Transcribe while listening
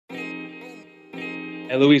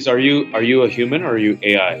Eloise, are you a human or are you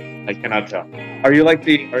AI? I cannot tell. Are you like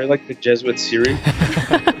the Jesuit Siri?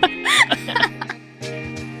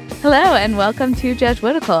 Hello and welcome to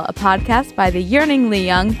Jesuitical, a podcast by the yearningly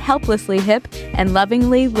young, helplessly hip, and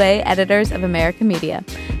lovingly lay editors of American media.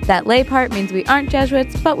 That lay part means we aren't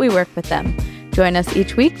Jesuits, but we work with them. Join us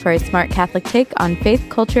each week for a smart Catholic take on faith,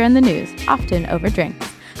 culture, and the news, often over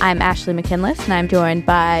drinks. I'm Ashley McKinless, and I'm joined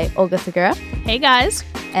by Olga Segura. Hey, guys.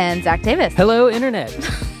 And Zach Davis. Hello, Internet.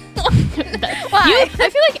 Why? I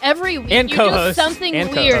feel like every week And you co-hosts. do something And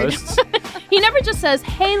weird. co-hosts. He never just says,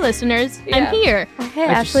 hey, listeners, I'm here. Hey,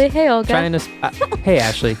 Ashley. Hey, Olga. Trying to. Hey,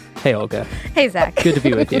 Ashley. Hey, Olga. Hey, Zach. Good to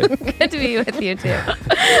be with you. Good to be with you, too.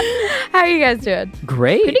 How are you guys doing?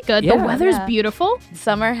 Great. Pretty good. Yeah. The weather's Yeah. beautiful.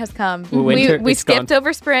 Summer has come. Winter, we it's skipped gone.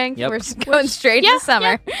 over spring. Yep. We're going straight to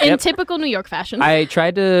summer. In Yep. typical New York fashion. I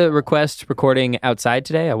tried to request recording outside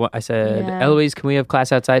today. I said, Yeah. Eloise, can we have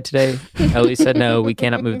class outside today? Eloise said, no, we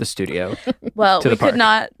cannot move the studio. Well, to we the park. could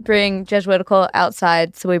not bring Jesuitical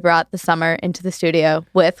outside, so we brought the summer into the studio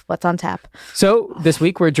with What's on Tap. So this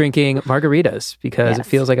week we're drinking margaritas because Yes. it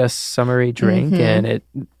feels like a summery drink, and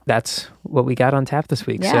that's what we got on tap this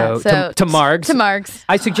week. Yeah, So to Margs. To Margs.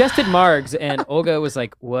 I suggested Margs, and Olga was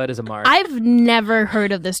like, what is a Marg? I've never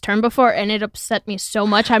heard of this term before, and it upset me so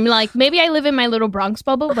much. I'm like, maybe I live in my little Bronx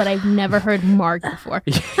bubble, but I've never heard Marg before.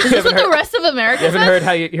 Is this what the rest of America You haven't says? heard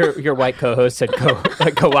how your white co-host had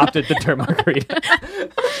co-opted the term margarita.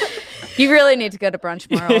 You really need to go to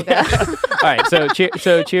brunch more, Olga. All right, so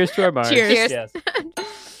cheers to our Margs. Cheers. Yes.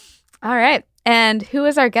 All right. And who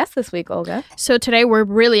is our guest this week, Olga? So today we're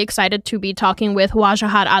really excited to be talking with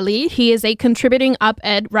Wajahat Ali. He is a contributing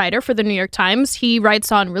op-ed writer for the New York Times. He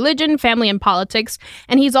writes on religion, family, and politics.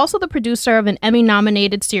 And he's also the producer of an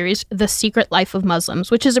Emmy-nominated series, The Secret Life of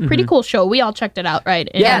Muslims, which is a pretty cool show. We all checked it out, right?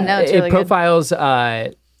 Yeah, no, it's really it good. profiles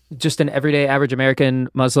just an everyday average American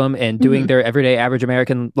Muslim and doing their everyday average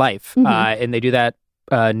American life. And they do that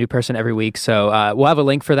new person every week. So we'll have a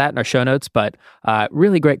link for that in our show notes, but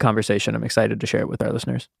really great conversation. I'm excited to share it with our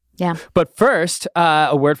listeners. Yeah. But first,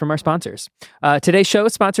 a word from our sponsors. Today's show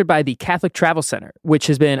is sponsored by the Catholic Travel Center, which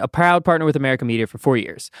has been a proud partner with American Media for 4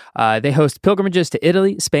 years. They host pilgrimages to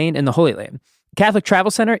Italy, Spain, and the Holy Land. Catholic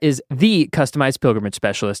Travel Center is the customized pilgrimage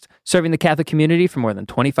specialist, serving the Catholic community for more than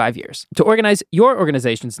 25 years. To organize your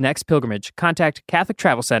organization's next pilgrimage, contact Catholic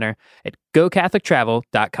Travel Center at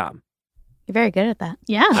gocatholictravel.com. You're very good at that.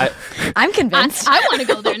 Yeah. I'm convinced. I want to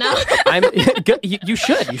go there now. You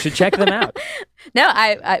should check them out. No,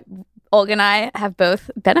 I Olga and I have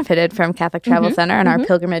both benefited from Catholic Travel Center and our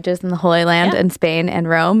pilgrimages in the Holy Land and Spain and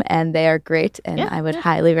Rome, and they are great, and Yeah, I would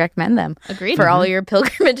highly recommend them. Agreed. For all your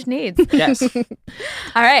pilgrimage needs. Yes.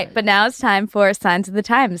 All right, but now it's time for Signs of the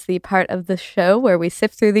Times, the part of the show where we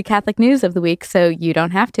sift through the Catholic news of the week so you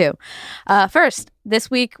don't have to. First,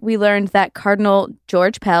 this week we learned that Cardinal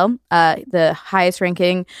George Pell, the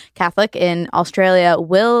highest-ranking Catholic in Australia,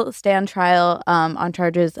 will stand trial on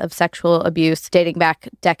charges of sexual abuse dating back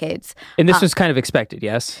decades. And this was kind of expected,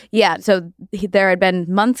 yes? Yeah, so there had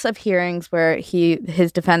been months of hearings where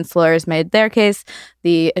his defense lawyers made their case,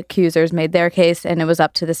 the accusers made their case, and it was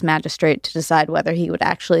up to this magistrate to decide whether he would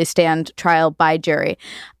actually stand trial by jury.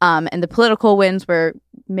 And the political winds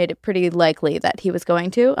made it pretty likely that he was going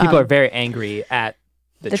to. People are very angry at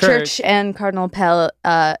the church and Cardinal Pell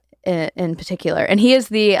in particular. And he is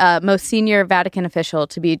the most senior Vatican official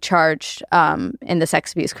to be charged in the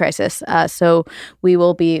sex abuse crisis. So we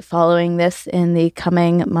will be following this in the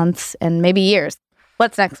coming months and maybe years.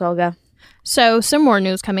 What's next, Olga? So some more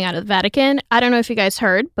news coming out of the Vatican. I don't know if you guys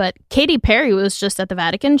heard, but Katy Perry was just at the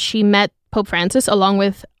Vatican. She met Pope Francis along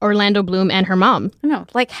with Orlando Bloom and her mom. No,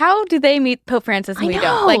 like how do they meet Pope Francis and I we know.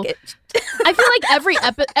 don't? Like, I feel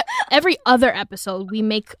like every other episode we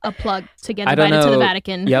make a plug to get I don't invited to the know.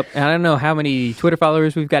 Vatican. Yep. And I don't know how many Twitter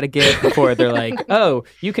followers we've got to get before they're like, oh,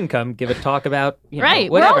 you can come give a talk about Right.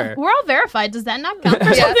 whatever. We're all verified. Does that not count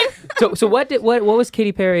for Yeah. something? So what was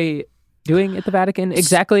Katy Perry doing at the Vatican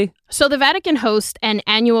exactly? So the Vatican hosts an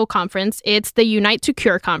annual conference. It's the Unite to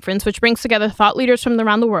Cure conference, which brings together thought leaders from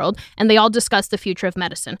around the world, and they all discuss the future of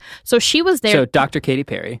medicine. So she was there. So Dr. Katy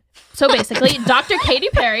Perry. So basically, Dr. Katy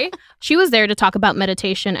Perry, she was there to talk about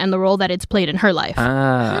meditation and the role that it's played in her life.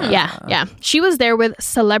 Yeah. She was there with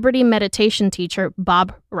celebrity meditation teacher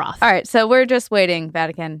Bob Roth. all right, so we're just waiting,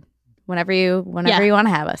 Vatican. Whenever you want to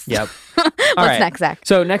have us. Yep. What's All right. next, Zach?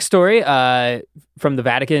 So next story from the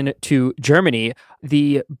Vatican to Germany.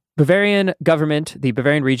 The Bavarian government, the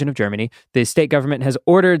Bavarian region of Germany, the state government has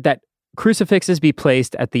ordered that crucifixes be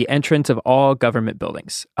placed at the entrance of all government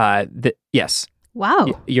buildings. Yes.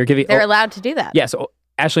 Wow. You're giving... They're allowed to do that. Yes.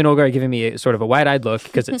 Ashley and Olga are giving me sort of a wide-eyed look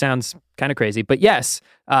because it sounds kind of crazy. But yes,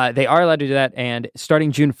 they are allowed to do that. And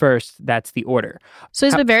starting June 1st, that's the order. So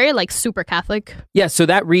is Bavaria like super Catholic? Yeah, so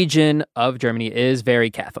that region of Germany is very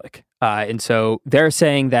Catholic. And so they're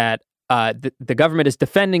saying that the government is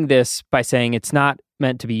defending this by saying it's not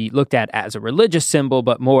meant to be looked at as a religious symbol,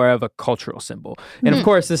 but more of a cultural symbol. And of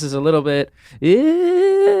course, this is a little bit,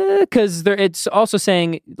 because it's also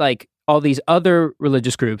saying like all these other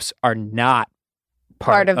religious groups are not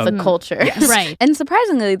part of the culture. Yes. Right. And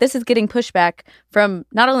surprisingly, this is getting pushback from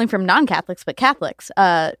not only from non-Catholics, but Catholics.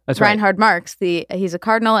 That's right. Reinhard Marx, he's a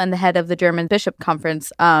cardinal and the head of the German Bishop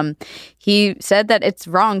Conference. He said that it's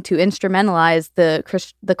wrong to instrumentalize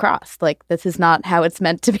the cross. Like, this is not how it's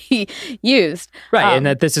meant to be used. Right, and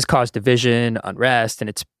that this has caused division, unrest, and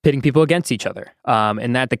it's pitting people against each other.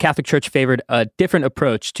 And that the Catholic Church favored a different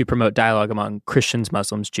approach to promote dialogue among Christians,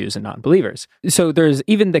 Muslims, Jews, and non-believers. So there's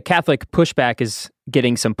even the Catholic pushback is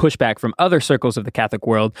getting some pushback from other circles of the Catholic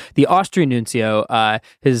world. The Austrian nuncio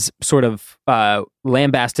has sort of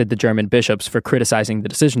lambasted the German bishops for criticizing the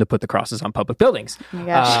decision to put the crosses on public buildings. Oh my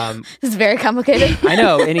gosh. This is very complicated. I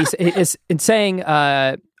know. And he's in saying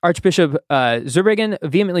Archbishop Zurbriggen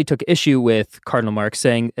vehemently took issue with Cardinal Marx,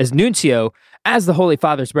 saying, as nuncio, as the Holy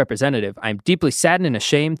Father's representative, I am deeply saddened and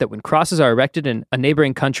ashamed that when crosses are erected in a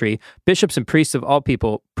neighboring country, bishops and priests of all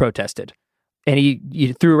people protested. And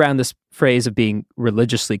he threw around this phrase of being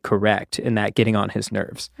religiously correct and that getting on his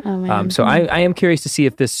nerves. Oh, man. So I am curious to see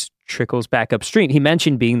if this trickles back upstream. He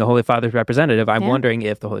mentioned being the Holy Father's representative. I'm wondering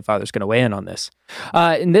if the Holy Father's going to weigh in on this.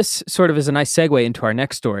 And this sort of is a nice segue into our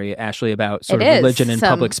next story, Ashley, about sort of religion in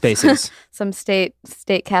public spaces. Some state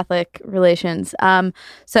Catholic relations.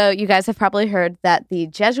 So you guys have probably heard that the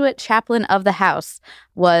Jesuit chaplain of the House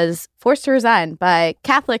was forced to resign by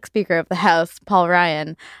Catholic Speaker of the House, Paul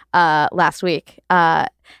Ryan, last week.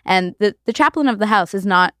 And the chaplain of the House is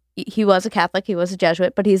not, he was a Catholic, he was a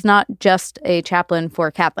Jesuit, but he's not just a chaplain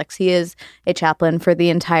for Catholics. He is a chaplain for the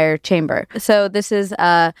entire chamber. So this is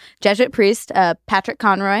Jesuit priest Patrick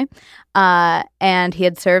Conroy, and he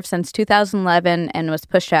had served since 2011 and was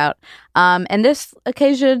pushed out. And this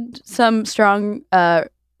occasioned some strong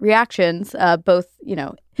reactions, both,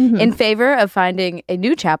 in favor of finding a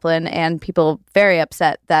new chaplain and people very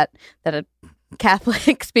upset that a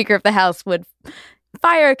Catholic Speaker of the House would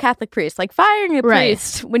fire a Catholic priest. Like, firing a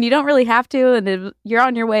priest when you don't really have to and you're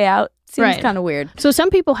on your way out seems kind of weird. So some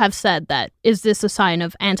people have said that, is this a sign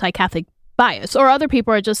of anti-Catholic bias? Or other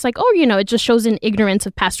people are just like, it just shows an ignorance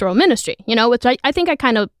of pastoral ministry, which I think I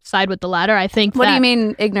kind of side with the latter. I think What do you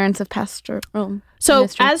mean, ignorance of pastoral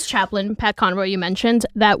ministry? As chaplain, Pat Conroy, you mentioned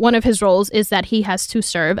that one of his roles is that he has to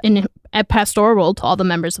serve in a pastoral role to all the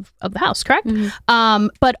members of the House, correct? Mm-hmm.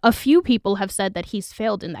 But a few people have said that he's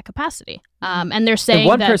failed in that capacity. And they're saying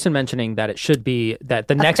one person mentioning that it should be that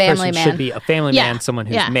the next person should be a family man, someone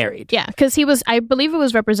who's married. Yeah, because I believe it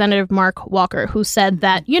was Representative Mark Walker who said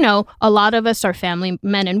that, a lot of us are family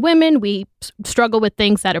men and women. We struggle with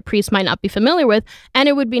things that a priest might not be familiar with. And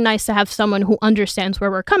it would be nice to have someone who understands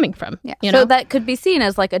where we're coming from. Yeah. So that could be seen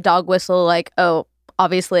as like a dog whistle, like,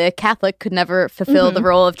 obviously a Catholic could never fulfill the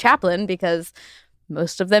role of chaplain because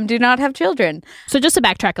most of them do not have children. So just to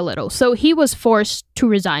backtrack a little. So he was forced to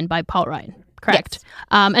resign by Paul Ryan, correct?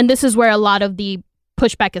 Yes. And this is where a lot of the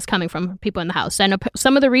pushback is coming from people in the House. And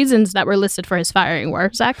some of the reasons that were listed for his firing were,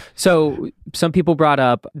 Zach? So some people brought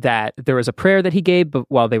up that there was a prayer that he gave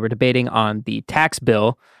while they were debating on the tax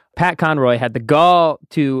bill. Pat Conroy had the gall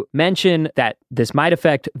to mention that this might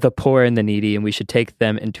affect the poor and the needy, and we should take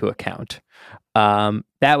them into account.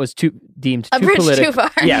 That was deemed too political. Too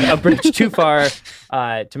far. Yeah, a bridge too far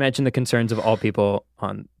to mention the concerns of all people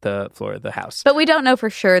on the floor of the House. But we don't know for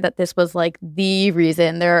sure that this was like the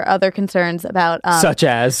reason. There are other concerns about... Such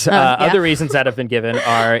as other reasons that have been given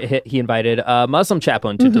are he invited a Muslim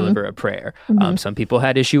chaplain to deliver a prayer. Some people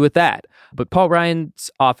had issue with that. But Paul Ryan's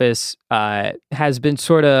office has been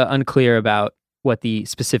sort of unclear about what the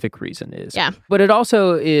specific reason is. Yeah. But it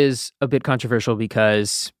also is a bit controversial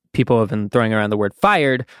because people have been throwing around the word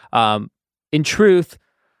fired. In truth,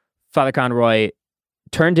 Father Conroy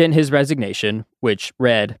turned in his resignation, which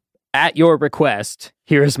read, "At your request,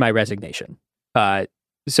 here is my resignation."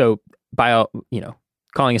 So by all,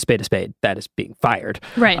 calling a spade, that is being fired.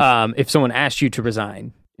 Right. If someone asked you to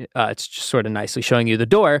resign, it's just sort of nicely showing you the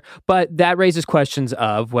door. But that raises questions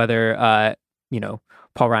of whether,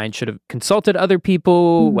 Paul Ryan should have consulted other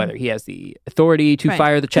people, whether he has the authority to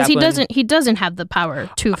fire the chaplain. Because he doesn't have the power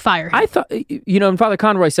to fire him. I thought, and Father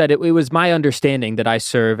Conroy said it was my understanding that I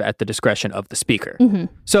serve at the discretion of the speaker.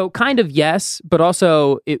 So kind of yes, but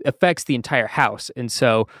also it affects the entire House. And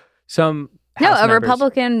so some House a members.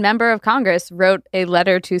 Republican member of Congress wrote a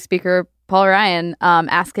letter to Speaker Paul Ryan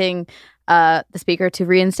asking the speaker to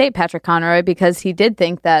reinstate Patrick Conroy because he did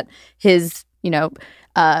think that his,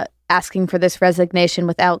 asking for this resignation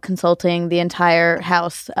without consulting the entire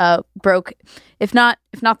House broke, if not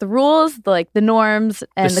the rules, the norms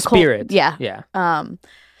and the spirit. Yeah.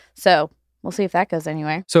 So we'll see if that goes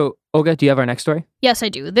anywhere. So, Olga, do you have our next story? Yes, I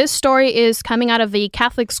do. This story is coming out of a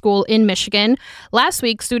Catholic school in Michigan. Last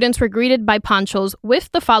week, students were greeted by ponchos with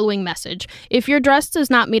the following message. If your dress does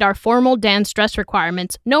not meet our formal dance dress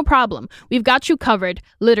requirements, no problem. We've got you covered,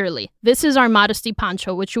 literally. This is our modesty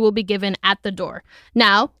poncho, which you will be given at the door.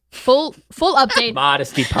 Now, full update.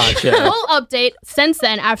 Modesty poncho. Full update. Since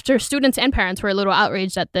then, after students and parents were a little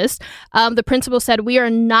outraged at this, the principal said, we are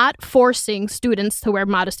not forcing students to wear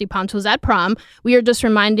modesty ponchos at prom. We are just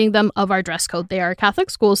reminding them of our dress code. They are a Catholic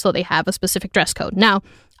school, so they have a specific dress code. Now,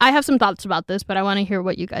 I have some thoughts about this, but I want to hear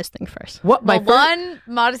what you guys think first. One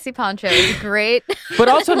modesty poncho is great. But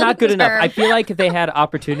also not good enough. I feel like they had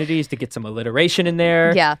opportunities to get some alliteration in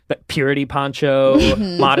there. Yeah. But purity poncho,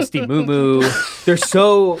 modesty moo. There's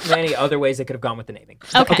so many other ways they could have gone with the naming.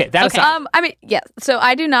 Okay. That's So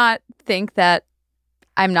I do not think that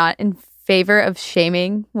I'm not in favor of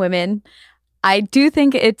shaming women. I do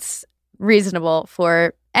think it's reasonable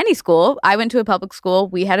for any school. I went to a public school.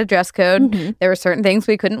 We had a dress code. Mm-hmm. There were certain things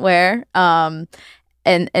we couldn't wear.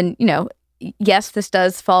 Yes, this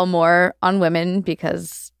does fall more on women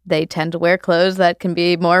because they tend to wear clothes that can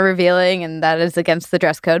be more revealing, and that is against the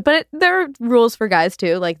dress code. But there are rules for guys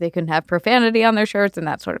too, like they couldn't have profanity on their shirts and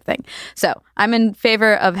that sort of thing. So I'm in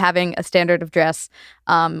favor of having a standard of dress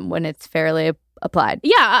when it's fairly applied.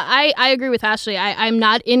 Yeah, I agree with Ashley. I'm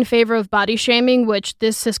not in favor of body shaming, which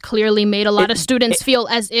this has clearly made a lot of students feel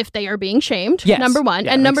as if they are being shamed, yes. number one.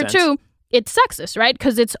 Yeah, and number makes two, sense. it's sexist, right?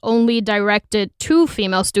 Because it's only directed to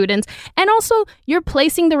female students. And also, you're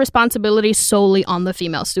placing the responsibility solely on the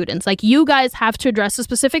female students. Like, you guys have to dress a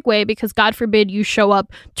specific way because, God forbid, you show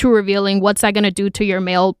up too revealing. What's that going to do to your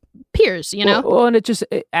male peers, Well, and it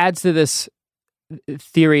adds to this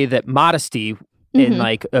theory that modesty in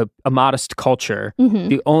like a modest culture,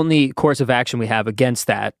 the only course of action we have against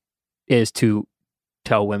that is to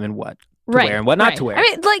tell women what to wear and what not to wear. I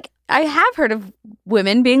mean, I have heard of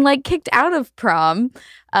women being kicked out of prom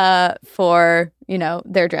for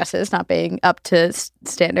their dresses not being up to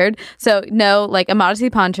standard. So no, a modesty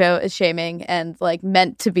poncho is shaming and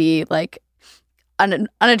meant to be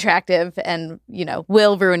unattractive and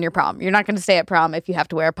will ruin your prom. You're not going to stay at prom if you have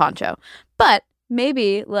to wear a poncho, but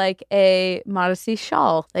maybe a modesty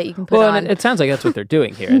shawl that you can put on. And it sounds like that's what they're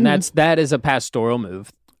doing here, and that is a pastoral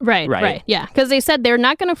move. Right. Yeah, because they said they're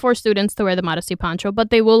not going to force students to wear the modesty poncho, but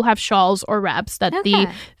they will have shawls or wraps that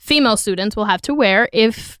the female students will have to wear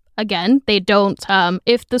if, again, they don't,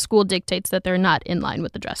 if the school dictates that they're not in line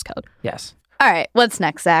with the dress code. Yes. All right, what's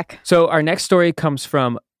next, Zach? So our next story comes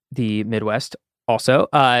from the Midwest also.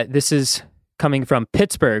 This is coming from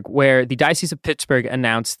Pittsburgh, where the Diocese of Pittsburgh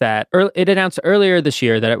announced that it announced earlier this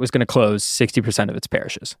year that it was going to close 60% of its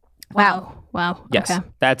parishes. Wow. Yes, okay.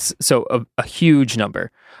 That's a huge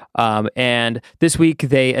number. And this week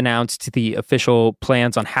they announced the official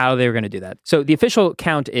plans on how they were going to do that. So the official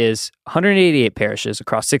count is 188 parishes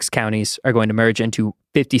across 6 counties are going to merge into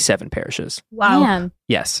 57 parishes. Wow. Man.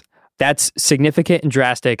 Yes. That's significant and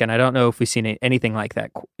drastic, and I don't know if we've seen anything like that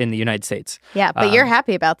in the United States. Yeah, but you're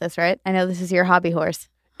happy about this, right? I know this is your hobby horse.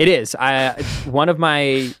 It is.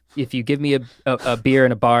 If you give me a beer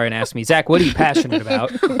in a bar and ask me, Zach, what are you passionate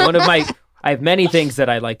about? I have many things that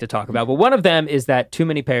I like to talk about, but one of them is that too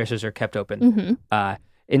many parishes are kept open.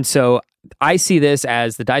 And so I see this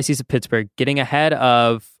as the Diocese of Pittsburgh getting ahead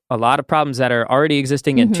of a lot of problems that are already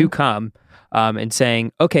existing and to come, and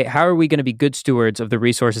saying, okay, how are we going to be good stewards of the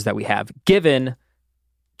resources that we have, given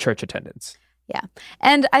church attendance? Yeah.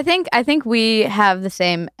 And I think we have the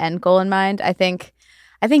same end goal in mind. I think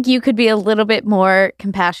you could be a little bit more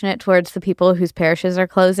compassionate towards the people whose parishes are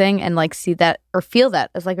closing and see that or feel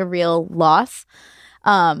that as a real loss.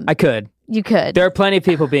 I could. You could. There are plenty of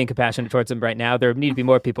people being compassionate towards them right now. There need to be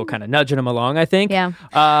more people kind of nudging them along, I think. Yeah.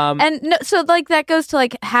 So that goes to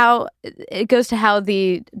how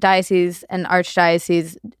the diocese and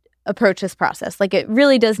archdiocese approach this process. It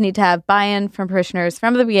really does need to have buy-in from parishioners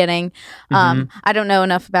from the beginning. I don't know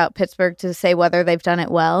enough about Pittsburgh to say whether they've done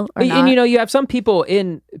it well or not. And you have some people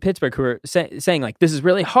in Pittsburgh who are saying this is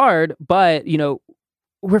really hard, but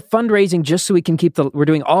we're fundraising just so we can we're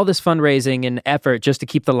doing all this fundraising and effort just to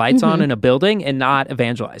keep the lights on in a building and not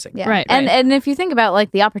evangelizing. Yeah. Right. And if you think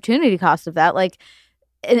about the opportunity cost of that,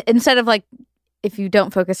 instead of if you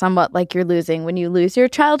don't focus on what like you're losing when you lose your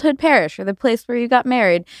childhood parish or the place where you got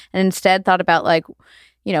married, and instead thought about like,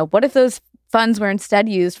 what if those funds were instead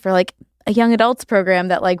used for like a young adults program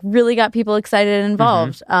that like really got people excited and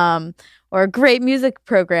involved, or a great music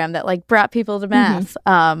program that like brought people to mass.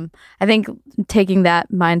 I think taking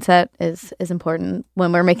that mindset is important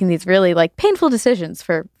when we're making these really like painful decisions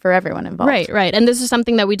for everyone involved. Right. And this is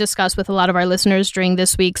something that we discussed with a lot of our listeners during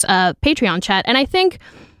this week's Patreon chat. And I think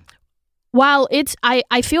while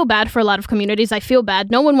I feel bad for a lot of communities, I feel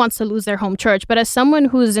bad. No one wants to lose their home church. But as someone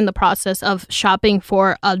who's in the process of shopping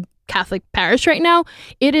for a Catholic parish right now,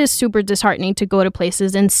 it is super disheartening to go to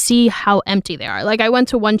places and see how empty they are. Like I went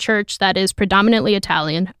to one church that is predominantly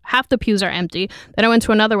Italian. Half the pews are empty. Then I went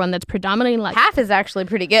to another one that's predominantly like... Half is actually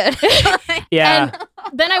pretty good. Yeah. And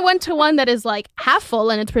then I went to one that is like half full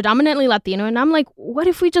and it's predominantly Latino. And I'm like, what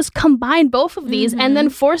if we just combine both of these and then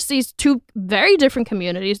force these two very different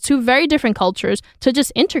communities, two very different cultures to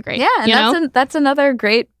just integrate? Yeah, and that's another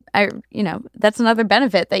great... that's another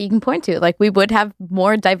benefit that you can point to. Like we would have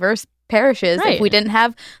more diverse parishes if we didn't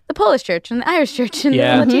have the Polish church and the Irish church and the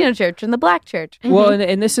Latino church and the Black church. Well,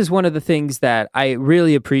 and this is one of the things that I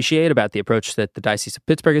really appreciate about the approach that the Diocese of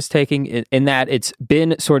Pittsburgh is taking, in that it's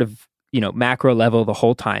been sort of macro level the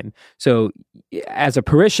whole time. So as a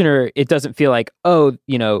parishioner, it doesn't feel like,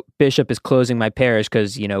 bishop is closing my parish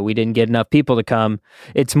because, we didn't get enough people to come.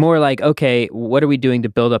 It's more like, okay, what are we doing to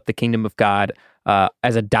build up the kingdom of God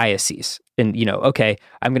as a diocese? And, okay,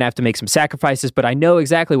 I'm going to have to make some sacrifices, but I know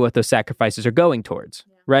exactly what those sacrifices are going towards,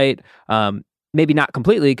 right? Maybe not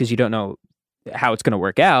completely because you don't know how it's going to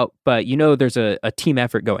work out, but there's a team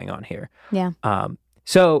effort going on here. Yeah.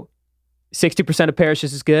 So 60% of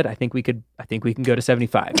parishes is good. I think we can go to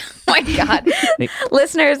 75. Oh my God.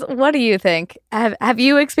 Listeners, what do you think? Have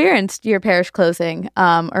you experienced your parish closing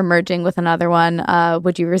or merging with another one?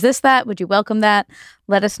 Would you resist that? Would you welcome that?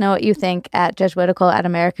 Let us know what you think at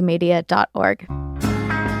jesuitical@americamedia.org.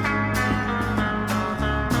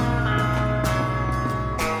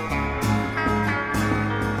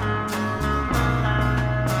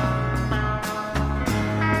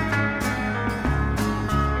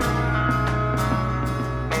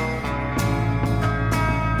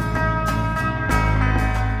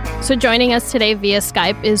 So joining us today via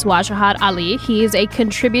Skype is Wajahat Ali. He is a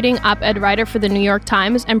contributing op-ed writer for the New York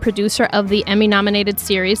Times and producer of the Emmy-nominated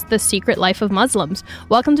series, The Secret Life of Muslims.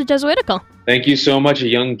 Welcome to Jesuitical. Thank you so much,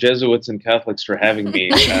 young Jesuits and Catholics, for having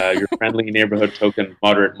me. Your friendly neighborhood token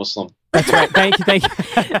moderate Muslim. That's right. Thank you.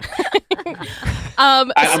 I'm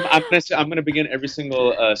going to begin every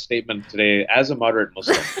single statement today as a moderate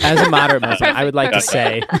Muslim. As a moderate Muslim, I would like to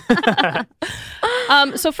say.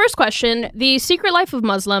 So first question, The Secret Life of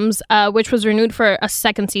Muslims, which was renewed for a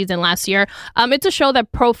second season last year. It's a show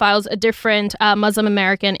that profiles a different Muslim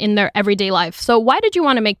American in their everyday life. So why did you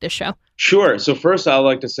want to make this show? Sure. So first, I'd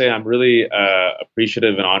like to say I'm really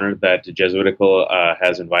appreciative and honored that Jesuitical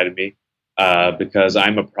has invited me because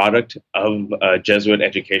I'm a product of Jesuit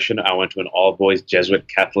education. I went to an all-boys Jesuit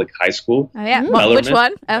Catholic high school. Oh, yeah. Well, which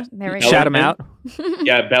one? Oh, there we go. Shout them out.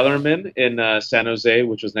 Yeah, Bellarmine in San Jose,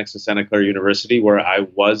 which was next to Santa Clara University, where I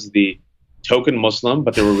was the token Muslim,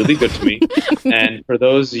 but they were really good to me. And for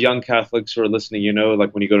those young Catholics who are listening,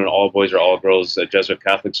 like when you go to an all-boys or all-girls Jesuit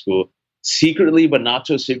Catholic school, secretly, but not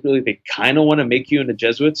so secretly, they kind of want to make you into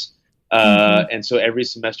Jesuits. And so every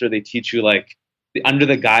semester they teach you under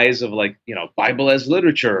the guise of Bible as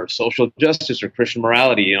literature or social justice or Christian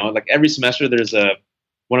morality, every semester there's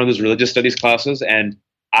one of those religious studies classes. And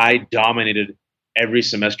I dominated every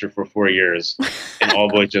semester for 4 years in all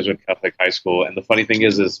boys Jesuit Catholic high school. And the funny thing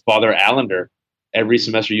is Father Allender every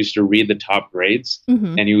semester used to read the top grades.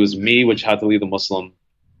 And he was me, Wajahat Ali the Muslim,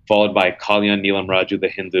 followed by Kalyan Neelam Raju, the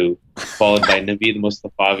Hindu, followed by Naveed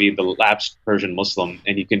Mustafavi, the lapsed Persian Muslim.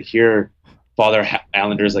 And you can hear Father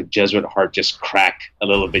Allender's Jesuit heart just crack a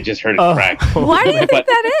little bit, just heard it crack. Why do you think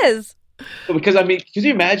that is? Because, could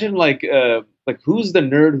you imagine, who's the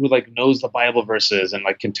nerd who, knows the Bible verses and,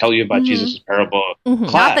 can tell you about Jesus' parable?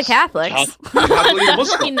 Class. Not the Catholics.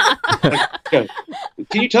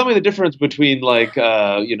 Can you tell me the difference between,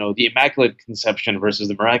 the Immaculate Conception versus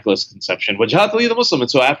the Miraculous Conception? Wajahat Ali the Muslim.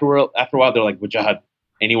 And so after a while, they're like, Wajahat,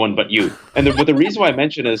 anyone but you. And but the reason why I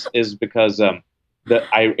mention is because I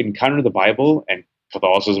encountered the Bible and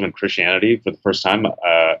Catholicism and Christianity for the first time,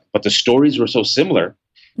 but the stories were so similar.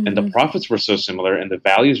 And the prophets were so similar and the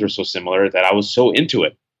values were so similar that I was so into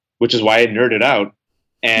it, which is why I nerded out.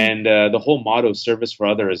 And the whole motto, service for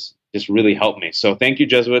others, just really helped me. So thank you,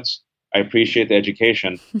 Jesuits. I appreciate the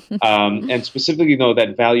education. And specifically,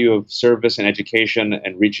 that value of service and education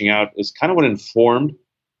and reaching out is kind of what informed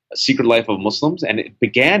Secret Life of Muslims. And it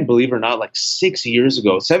began, believe it or not, like 7 years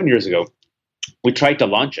ago, we tried to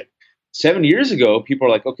launch it. 7 years ago, people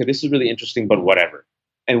were like, okay, this is really interesting, but whatever.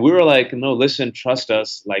 And we were like, no, listen, trust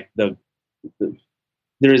us. Like there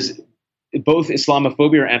is both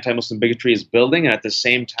Islamophobia or anti-Muslim bigotry is building, and at the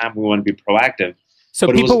same time, we want to be proactive. So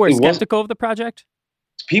but people were skeptical of the project?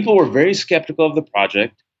 People were very skeptical of the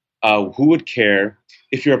project. Who would care?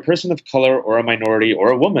 If you're a person of color or a minority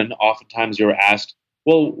or a woman, oftentimes you're asked,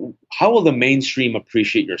 well, how will the mainstream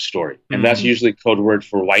appreciate your story? And that's usually code word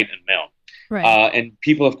for white and male. Right. And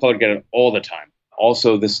people of color get it all the time.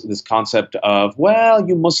 Also, this concept of, well,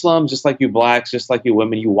 you Muslims, just like you blacks, just like you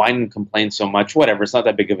women, you whine and complain so much, whatever. It's not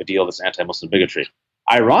that big of a deal, this anti-Muslim bigotry.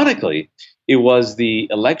 Ironically, it was the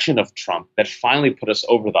election of Trump that finally put us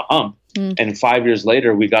over the hump. And 5 years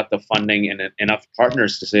later, we got the funding and enough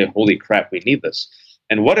partners to say, holy crap, we need this.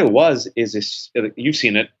 And what it was is you've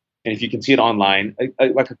seen it, and if you can see it online,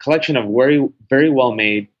 like a collection of very, very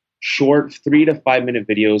well-made, short 3 to 5 minute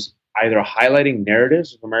videos, either highlighting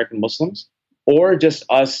narratives of American Muslims or just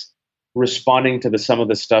us responding to some of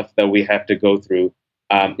the stuff that we have to go through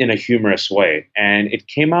in a humorous way. And it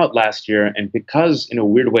came out last year, and because, in a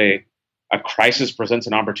weird way, a crisis presents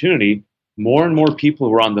an opportunity, more and more people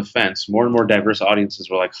were on the fence, more and more diverse audiences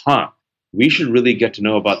were like, we should really get to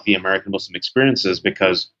know about the American Muslim experiences,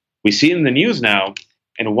 because we see it in the news now,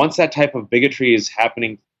 and once that type of bigotry is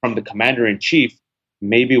happening from the commander-in-chief,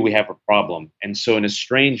 maybe we have a problem. And so in a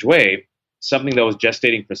strange way, something that was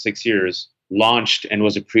gestating for 6 years launched and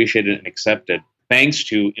was appreciated and accepted, thanks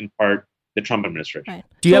to, in part, the Trump administration. Right.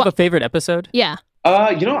 Do you have a favorite episode? Yeah.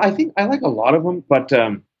 I think I like a lot of them, but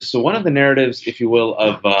so one of the narratives, if you will,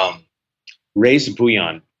 of Reis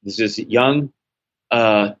Bhuiyan, this is a young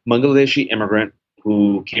Bangladeshi immigrant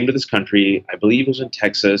who came to this country, I believe it was in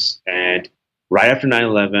Texas, and right after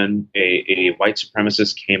 9/11, a white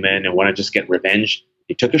supremacist came in and wanted to just get revenge.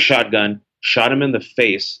 He took a shotgun, shot him in the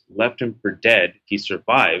face, left him for dead. He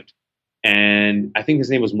survived, and I think his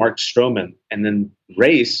name was Mark Stroman. And then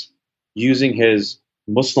Reis, using his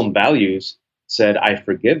Muslim values, said, I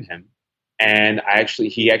forgive him. And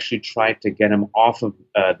he actually tried to get him off of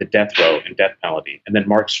the death row and death penalty. And then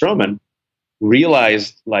Mark Stroman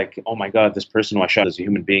realized, like, oh my God, this person who I shot is a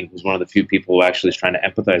human being who's one of the few people who actually is trying to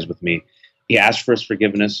empathize with me. He asked for his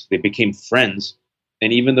forgiveness. They became friends.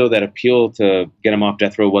 And even though that appeal to get him off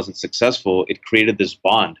death row wasn't successful, it created this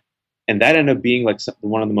bond. And that ended up being like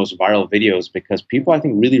one of the most viral videos, because people, I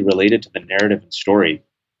think, really related to the narrative and story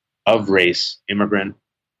of race, immigrant,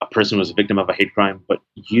 a person who was a victim of a hate crime, but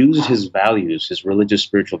used his values, his religious,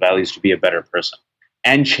 spiritual values, to be a better person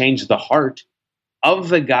and change the heart of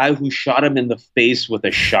the guy who shot him in the face with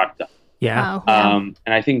a shotgun. Yeah. And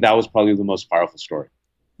I think that was probably the most powerful story.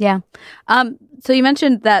 Yeah. So you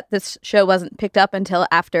mentioned that this show wasn't picked up until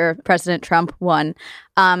after President Trump won.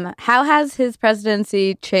 How has his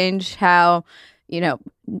presidency changed how,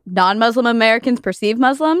 non-Muslim Americans perceive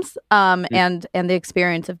Muslims and the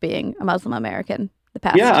experience of being a Muslim American the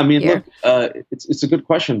past year? Look, it's a good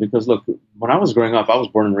question, because, look, when I was growing up, I was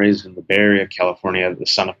born and raised in the Bay Area, California, the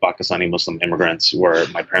son of Pakistani Muslim immigrants, where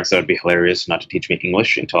my parents thought it would be hilarious not to teach me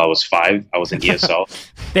English until I was 5. I was in ESL.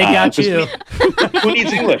 They got you. Who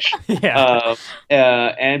needs English? Yeah.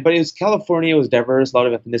 But it was California, it was diverse, a lot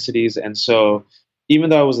of ethnicities. And so even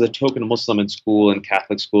though I was the token Muslim in school and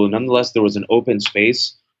Catholic school, nonetheless, there was an open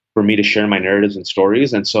space for me to share my narratives and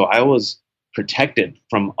stories. And so I was protected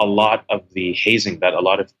from a lot of the hazing that a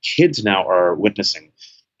lot of kids now are witnessing.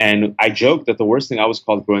 And I joke that the worst thing I was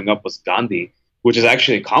called growing up was Gandhi, which is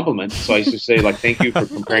actually a compliment. So I used to say, like, thank you for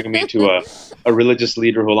comparing me to a religious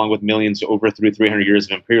leader who, along with millions, overthrew 300 years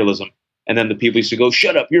of imperialism. And then the people used to go,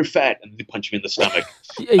 shut up, you're fat. And they punch me in the stomach.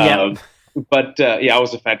 Yeah. I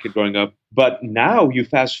was a fat kid growing up. But now you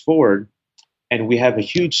fast forward, and we have a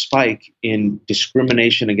huge spike in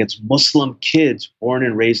discrimination against Muslim kids born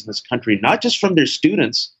and raised in this country, not just from their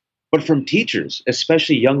students, but from teachers,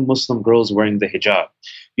 especially young Muslim girls wearing the hijab.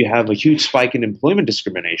 You have a huge spike in employment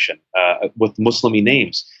discrimination with Muslimi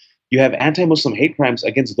names. You have anti-Muslim hate crimes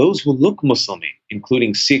against those who look Muslimi,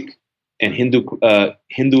 including Sikh and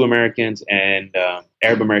Hindu Americans and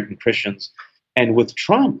Arab American Christians. And with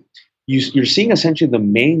Trump, you're seeing essentially the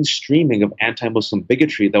mainstreaming of anti-Muslim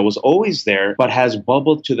bigotry that was always there, but has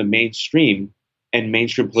bubbled to the mainstream and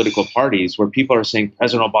mainstream political parties, where people are saying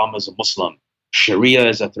President Obama is a Muslim, Sharia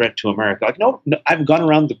is a threat to America. Like, no, I've gone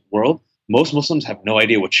around the world. Most Muslims have no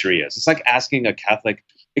idea what Sharia is. It's like asking a Catholic,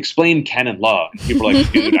 explain canon law. And people are like,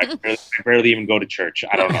 dude, I barely even go to church.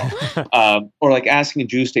 I don't know. Or like asking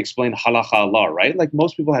Jews to explain halakha law, right? Like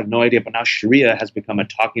most people have no idea, but now Sharia has become a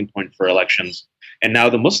talking point for elections. And now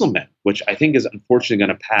the Muslim ban, which I think is unfortunately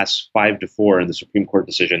going to pass 5-4 in the Supreme Court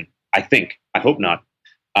decision. I hope not.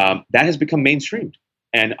 That has become mainstreamed.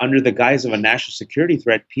 And under the guise of a national security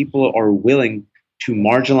threat, people are willing to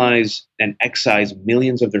marginalize and excise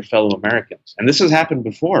millions of their fellow Americans. And this has happened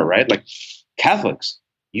before, right? Like Catholics,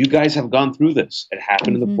 you guys have gone through this. It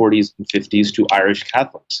happened in the 40s and 50s to Irish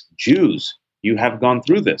Catholics. Jews, you have gone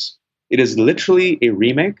through this. It is literally a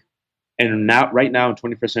remake. And now, right now in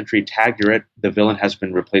 21st century, tag you're it, the villain has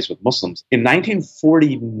been replaced with Muslims. In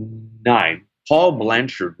 1949, Paul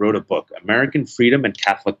Blanchard wrote a book, American Freedom and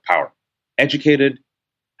Catholic Power. Educated,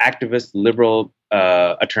 activist, liberal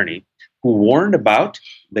attorney who warned about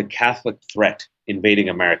the Catholic threat invading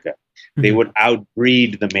America. They would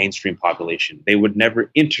outbreed the mainstream population. They would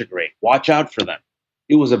never integrate. Watch out for them.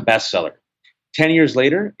 It was a bestseller. 10 years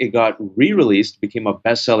later, it got re-released, became a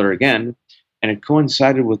bestseller again, and it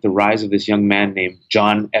coincided with the rise of this young man named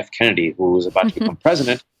John F. Kennedy, who was about to become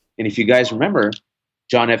president. And if you guys remember,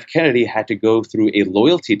 John F. Kennedy had to go through a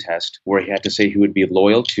loyalty test where he had to say he would be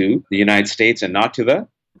loyal to the United States and not to the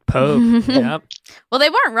Pope. Yep. Well, they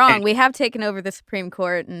weren't wrong. We have taken over the Supreme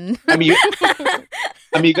Court, and I mean,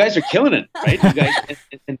 you guys are killing it, right? You guys,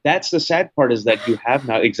 and that's the sad part is that you have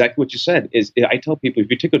now exactly what you said. Is I tell people if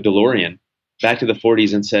you took a DeLorean back to the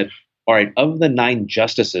 40s and said, all right, of the 9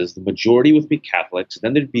 justices, the majority would be Catholics,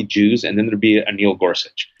 then there'd be Jews, and then there'd be a Neil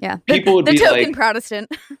Gorsuch. Yeah, people would the be token like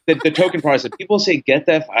Protestant. the token Protestant. People say, "Get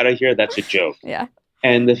the F out of here." That's a joke. Yeah,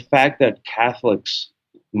 and the fact that Catholics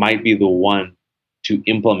might be the one to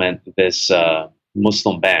implement this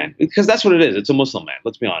Muslim ban, because that's what it is. It's a Muslim ban.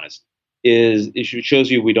 Let's be honest. It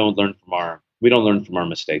shows you we don't learn from our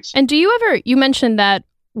mistakes. And do you ever? You mentioned that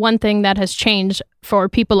one thing that has changed for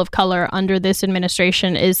people of color under this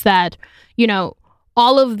administration is that, you know,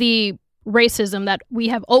 all of the racism that we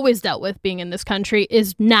have always dealt with being in this country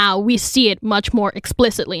is now we see it much more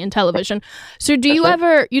explicitly in television. So do you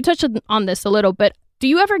ever, you touched on this a little bit, do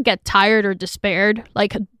you ever get tired or despaired?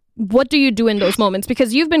 Like, what do you do in those moments?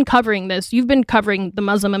 Because you've been covering this, you've been covering the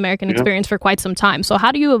Muslim American experience for quite some time. So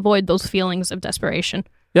how do you avoid those feelings of desperation?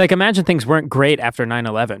 Yeah, like imagine things weren't great after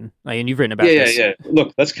 9/11. Like, and you've written about this. Yeah.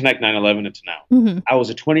 Look, let's connect 9/11 into now. I was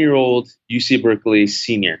a 20-year-old UC Berkeley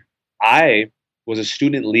senior. I was a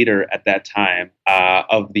student leader at that time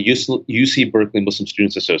of the UC Berkeley Muslim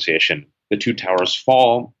Students Association. The two towers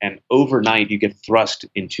fall, and overnight you get thrust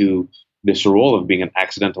into this role of being an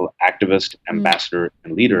accidental activist, ambassador,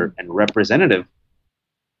 and leader, and representative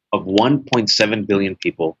of 1.7 billion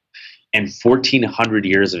people and 1,400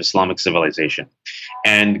 years of Islamic civilization.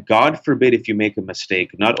 And God forbid if you make a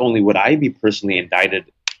mistake, not only would I be personally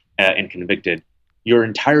indicted and convicted, your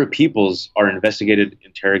entire peoples are investigated,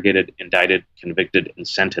 interrogated, indicted, convicted, and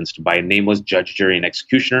sentenced by a nameless judge, jury, and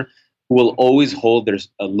executioner who will always hold their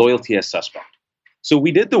loyalty as suspect. So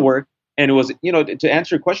we did the work, and it was, to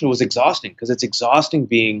answer your question, it was exhausting because it's exhausting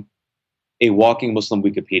being a walking Muslim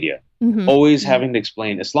Wikipedia, always having to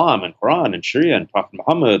explain Islam and Quran and Sharia and Prophet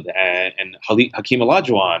Muhammad and Hakim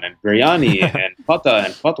Olajuwon and Biryani and Fatah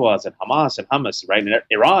and Fatwas and Hamas and Hamas, right? And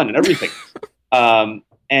Iran and everything.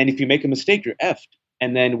 And if you make a mistake, you're effed.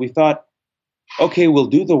 And then we thought, okay, we'll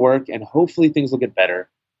do the work and hopefully things will get better.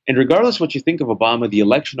 And regardless what you think of Obama, the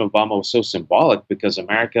election of Obama was so symbolic because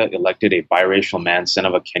America elected a biracial man, son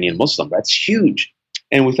of a Kenyan Muslim. That's huge.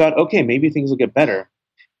 And we thought, okay, maybe things will get better.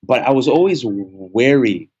 But I was always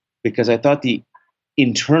wary because I thought the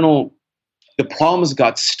problems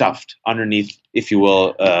got stuffed underneath, if you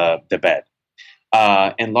will, the bed.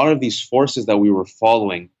 And a lot of these forces that we were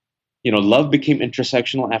following, love became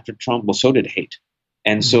intersectional after Trump. Well, so did hate.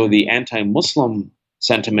 And so the anti-Muslim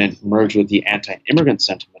sentiment merged with the anti-immigrant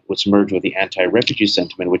sentiment, which merged with the anti-refugee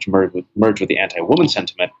sentiment, which merged with the anti-woman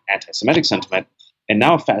sentiment, anti-Semitic sentiment. And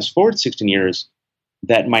now fast forward 16 years,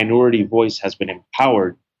 that minority voice has been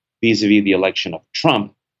empowered vis-a-vis the election of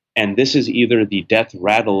Trump. And this is either the death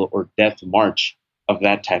rattle or death march of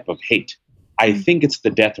that type of hate. I think it's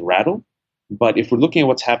the death rattle. But if we're looking at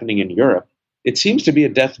what's happening in Europe, it seems to be a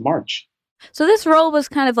death march. So this role was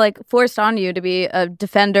kind of like forced on you to be a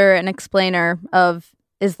defender and explainer of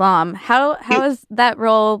Islam. How has that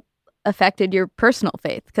role affected your personal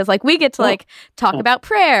faith? Because we get to talk about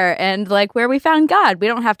prayer and where we found God. We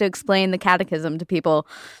don't have to explain the catechism to people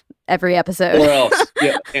every episode. Or else.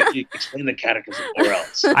 Yeah, you explain the catechism or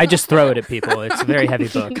else. I just throw it at people. It's a very heavy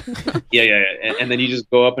book. Yeah. And then you just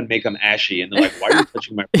go up and make them ashy. And they're like, why are you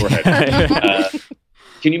touching my forehead?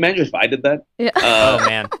 Can you imagine if I did that? Yeah. Oh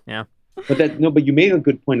man, yeah. But you made a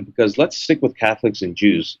good point, because let's stick with Catholics and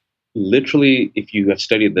Jews. Literally, if you have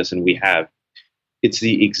studied this, and we have, it's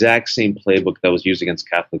the exact same playbook that was used against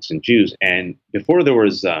Catholics and Jews. And before there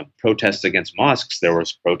was protests against mosques, there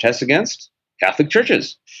was protests against Catholic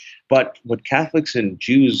churches. But what Catholics and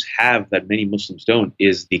Jews have that many Muslims don't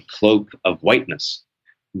is the cloak of whiteness.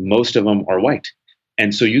 Most of them are white.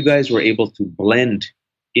 And so you guys were able to blend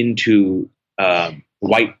into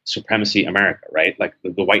white supremacy America, right? Like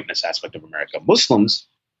the whiteness aspect of America. Muslims,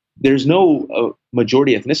 there's no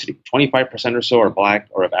majority ethnicity. 25% or so are black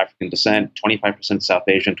or of African descent, 25% South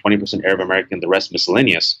Asian, 20% Arab American, the rest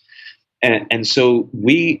miscellaneous. And so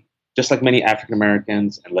we, just like many African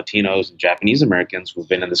Americans and Latinos and Japanese Americans who've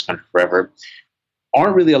been in this country forever,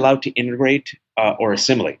 aren't really allowed to integrate or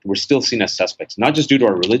assimilate. We're still seen as suspects, not just due to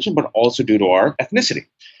our religion, but also due to our ethnicity.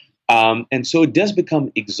 And so it does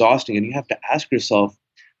become exhausting, and you have to ask yourself,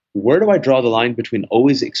 where do I draw the line between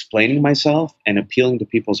always explaining myself and appealing to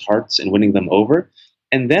people's hearts and winning them over?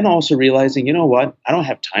 And then also realizing, you know what, I don't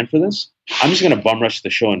have time for this. I'm just going to bum rush the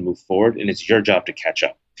show and move forward, and it's your job to catch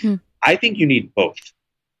up. I think you need both,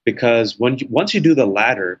 because once you do the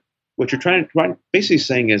latter, what you're basically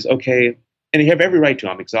saying is, okay, and you have every right to,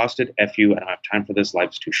 I'm exhausted, F you, I don't have time for this,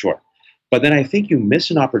 life's too short. But then I think you miss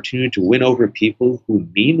an opportunity to win over people who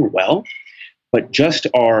mean well, but just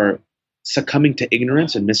are succumbing to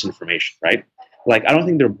ignorance and misinformation, right? Like, I don't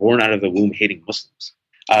think they're born out of the womb hating Muslims.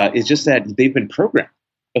 It's just that they've been programmed.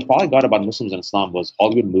 If all I got about Muslims and Islam was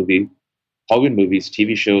Hollywood movies,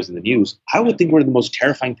 TV shows, and the news, I would think we're the most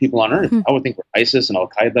terrifying people on earth. I would think we're ISIS and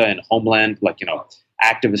Al-Qaeda and Homeland,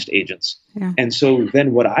 activist agents. Yeah. And so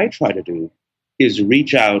then what I try to do is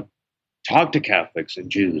reach out, talk to Catholics and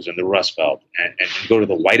Jews in the Rust Belt, and go to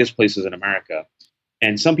the whitest places in America.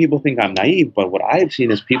 And some people think I'm naive, but what I have seen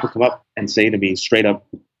is people come up and say to me straight up,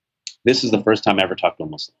 this is the first time I ever talked to a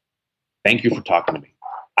Muslim. Thank you for talking to me.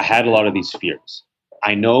 I had a lot of these fears.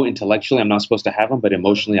 I know intellectually I'm not supposed to have them, but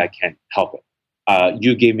emotionally I can't help it.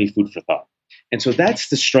 You gave me food for thought. And so that's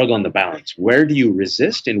the struggle and the balance. Where do you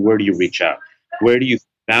resist and where do you reach out? Where do you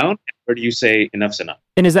down and where do you say enough's enough?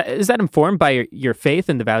 And is that informed by your faith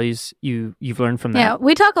and the values you've learned from that? Yeah,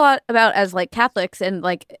 we talk a lot about, as like Catholics, and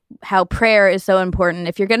like how prayer is so important.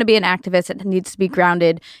 If you're going to be an activist, it needs to be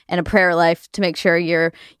grounded in a prayer life to make sure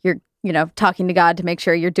you're talking to God, to make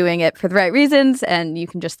sure you're doing it for the right reasons, and you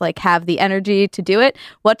can just like have the energy to do it.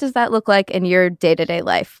 What does that look like in your day-to-day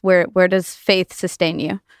life? Where does faith sustain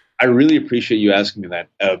you? I really appreciate you asking me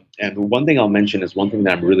that. And one thing I'll mention is one thing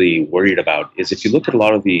that I'm really worried about is if you look at a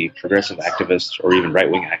lot of the progressive activists or even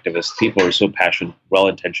right-wing activists, people are so passionate,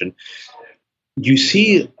 well-intentioned, you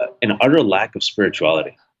see an utter lack of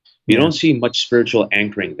spirituality. You don't see much spiritual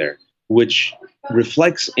anchoring there, which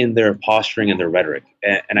reflects in their posturing and their rhetoric.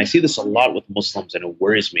 And I see this a lot with Muslims, and it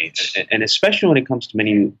worries me. And especially when it comes to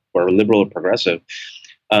many who are liberal or progressive,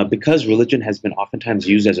 because religion has been oftentimes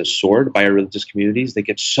used as a sword by our religious communities, they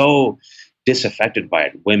get so disaffected by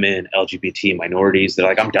it. Women, LGBT, minorities, they're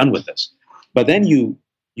like, I'm done with this. But then you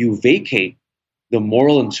vacate the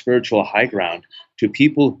moral and spiritual high ground to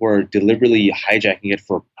people who are deliberately hijacking it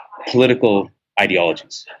for political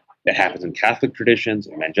ideologies. That happens in Catholic traditions,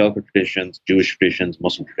 evangelical traditions, Jewish traditions,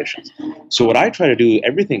 Muslim traditions. So what I try to do,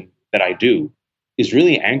 everything that I do, is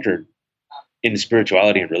really anchored in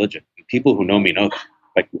spirituality and religion. And people who know me know that.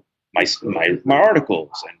 Like my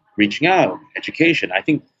articles and reaching out, education. I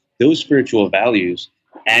think those spiritual values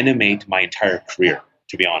animate my entire career,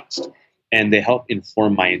 to be honest. And they help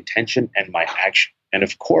inform my intention and my action. And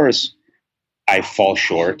of course, I fall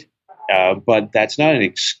short, but that's not an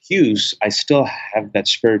excuse. I still have that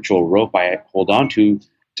spiritual rope I hold on to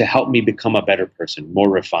help me become a better person, more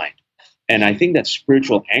refined. And I think that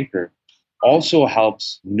spiritual anchor also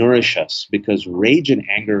helps nourish us, because rage and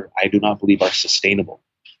anger, I do not believe, are sustainable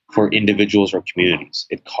for individuals or communities.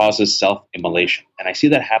 It causes self-immolation. And I see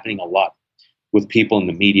that happening a lot with people in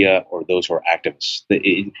the media or those who are activists.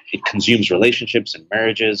 It consumes relationships and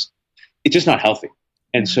marriages. It's just not healthy.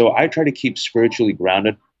 And so I try to keep spiritually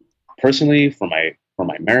grounded, personally, for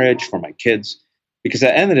my marriage, for my kids, because at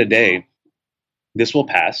the end of the day, this will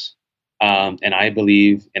pass. And I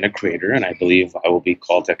believe in a creator, and I believe I will be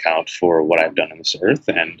called to account for what I've done on this earth.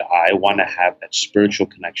 And I want to have that spiritual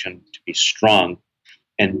connection to be strong,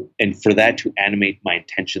 and for that to animate my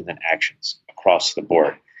intentions and actions across the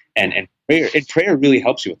board. And prayer really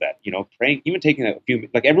helps you with that. Praying, even taking a few,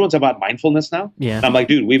 like everyone's about mindfulness now. Yeah. And I'm like,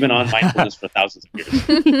 dude, we've been on mindfulness for thousands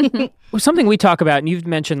of years. Well, something we talk about, and you've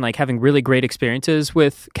mentioned like having really great experiences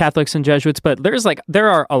with Catholics and Jesuits, but there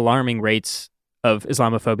are alarming rates of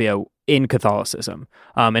Islamophobia in Catholicism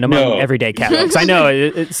and among No. everyday Catholics. I know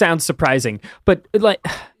it sounds surprising, but like,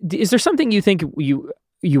 is there something you think you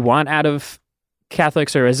want out of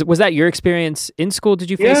Catholics, or was that your experience in school? Did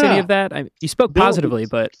you face any of that? You spoke positively,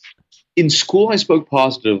 but in school I spoke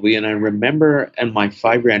positively, and I remember at my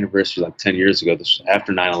 5-year anniversary, like 10 years ago, this was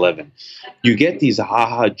after 9/11, you get these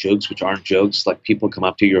ha-ha jokes, which aren't jokes. Like people come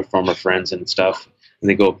up to your former friends and stuff, and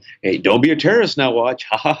they go, "Hey, don't be a terrorist now, watch,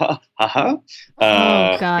 ha ha ha ha ha.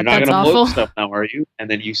 Oh, God, you're not that's going to blow awful. up stuff now, are you?"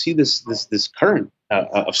 And then you see this current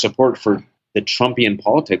of support for the Trumpian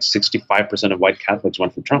politics. 65% of white Catholics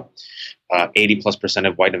went for Trump. 80+%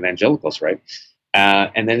 of white evangelicals, right?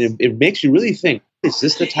 And then it makes you really think, is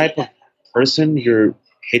this the type of person you're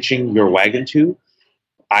hitching your wagon to?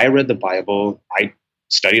 I read the Bible. I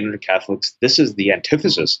studied under Catholics. This is the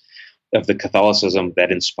antithesis of the Catholicism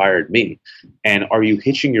that inspired me. And are you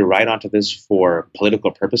hitching your ride onto this for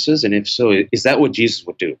political purposes? And if so, is that what Jesus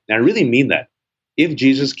would do? And I really mean that. If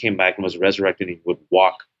Jesus came back and was resurrected and he would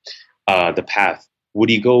walk the path, would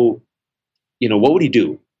he go, what would he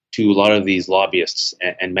do to a lot of these lobbyists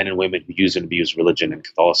and men and women who use and abuse religion and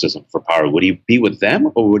Catholicism for power? Would he be with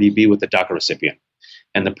them, or would he be with the DACA recipient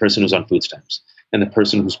and the person who's on food stamps and the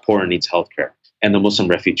person who's poor and needs healthcare and the Muslim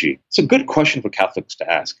refugee? It's a good question for Catholics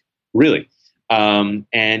to ask, really. And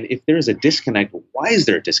if there is a disconnect, why is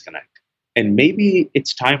there a disconnect? And maybe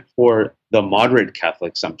it's time for the moderate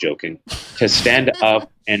Catholics, I'm joking, to stand up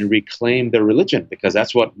and reclaim their religion, because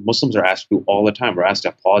that's what Muslims are asked to do all the time. We're asked to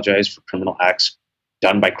apologize for criminal acts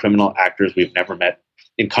done by criminal actors we've never met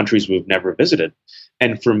in countries we've never visited.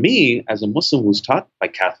 And for me, as a Muslim who's taught by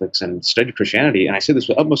Catholics and studied Christianity, and I say this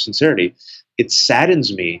with utmost sincerity, it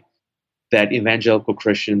saddens me that evangelical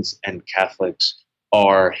Christians and Catholics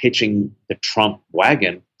are hitching the Trump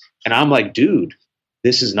wagon. And I'm like, dude,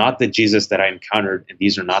 this is not the Jesus that I encountered, and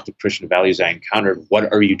these are not the Christian values I encountered.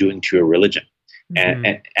 What are you doing to your religion? Mm-hmm.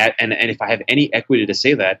 And if I have any equity to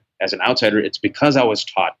say that as an outsider, it's because I was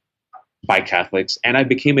taught by Catholics, and I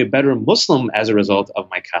became a better Muslim as a result of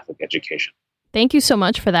my Catholic education. Thank you so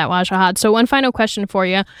much for that, Wajahat. So one final question for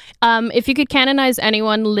you. If you could canonize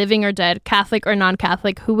anyone living or dead, Catholic or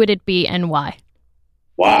non-Catholic, who would it be and why?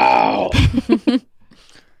 Wow.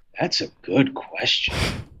 That's a good question.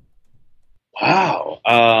 Wow.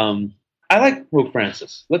 I like Pope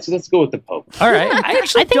Francis. Let's go with the Pope. All right. I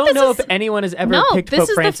actually don't know if anyone has ever picked Pope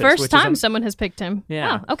Francis. No, this is the first time someone has picked him.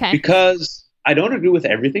 Yeah. Oh, okay. Because I don't agree with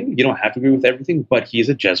everything. You don't have to agree with everything, but he's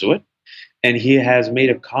a Jesuit, and he has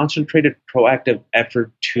made a concentrated, proactive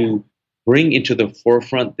effort to bring into the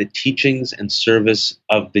forefront the teachings and service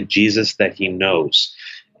of the Jesus that he knows,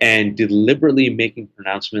 and deliberately making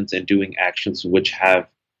pronouncements and doing actions which have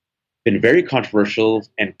been very controversial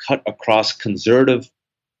and cut across conservative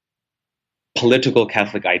political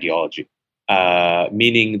Catholic ideology,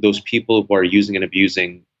 meaning those people who are using and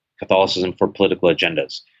abusing Catholicism for political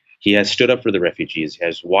agendas. He has stood up for the refugees. He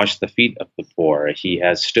has washed the feet of the poor. He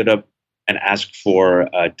has stood up and asked for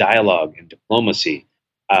dialogue and diplomacy.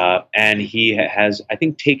 And he has, I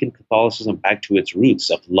think, taken Catholicism back to its roots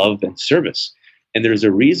of love and service. And there's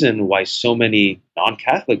a reason why so many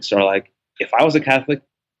non-Catholics are like, if I was a Catholic,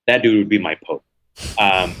 that dude would be my Pope.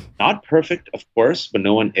 Not perfect, of course, but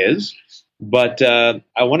no one is. But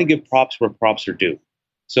I want to give props where props are due.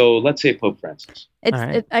 So let's say Pope Francis.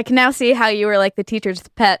 I can now see how you were like the teacher's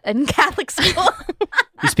pet in Catholic school.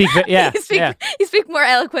 You speak, You speak more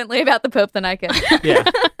eloquently about the Pope than I can. Yeah.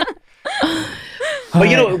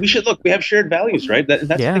 But we should look. We have shared values, right? That's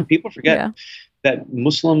the thing people forget. That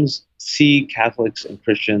Muslims see Catholics and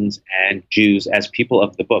Christians and Jews as people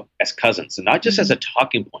of the book, as cousins, and not just as a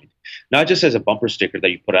talking point, not just as a bumper sticker that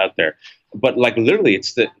you put out there, but like literally,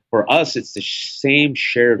 for us, it's the same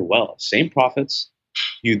shared well, same prophets.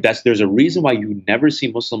 There's a reason why you never see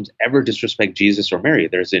Muslims ever disrespect Jesus or Mary.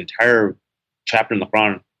 There's an entire chapter in the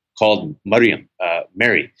Quran called Maryam,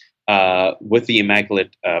 Mary, with the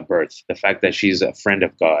Immaculate Birth, the fact that she's a friend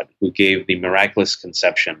of God who gave the miraculous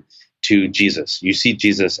conception to Jesus. You see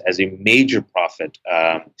Jesus as a major prophet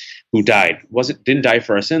who died. Didn't die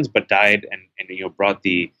for our sins, but died and brought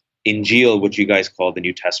the Injil, which you guys call the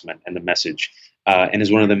New Testament, and the message, and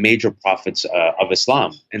is one of the major prophets of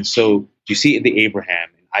Islam. And so you see the Abraham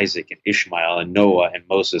and Isaac and Ishmael and Noah and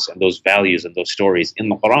Moses and those values and those stories in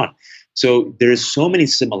the Quran. So there's so many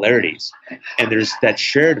similarities, and there's that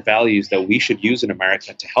shared values that we should use in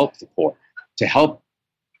America to help the poor, to help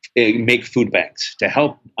make food banks, to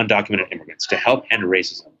help undocumented immigrants, to help end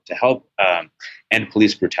racism, to help end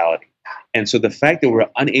police brutality. And so the fact that we're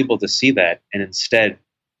unable to see that and instead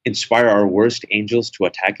inspire our worst angels to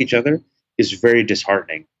attack each other is very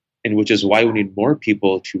disheartening. and which is why we need more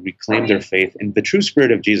people to reclaim their faith in the true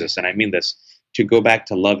spirit of Jesus. And I mean this, to go back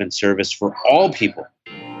to love and service for all people,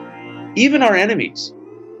 even our enemies,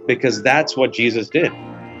 because that's what Jesus did.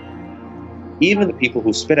 Even the people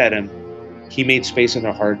who spit at him, he made space in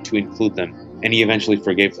their heart to include them, and he eventually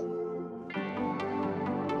forgave them.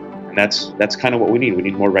 And that's kind of what we need. We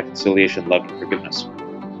need more reconciliation, love, and forgiveness.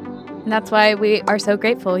 And that's why we are so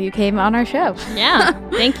grateful you came on our show. Yeah,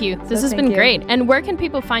 thank you. This has been great. And where can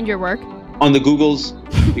people find your work? On the Googles,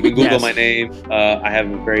 you can Google my name. I have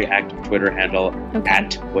a very active Twitter handle,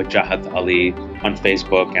 at Wajahat Ali, on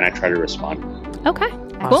Facebook, and I try to respond. Okay,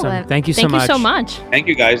 awesome. Cool. Thank you so much. Thank you so much. Thank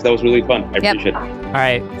you, guys. That was really fun. I appreciate it. All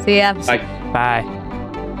right. See ya. Bye. Bye.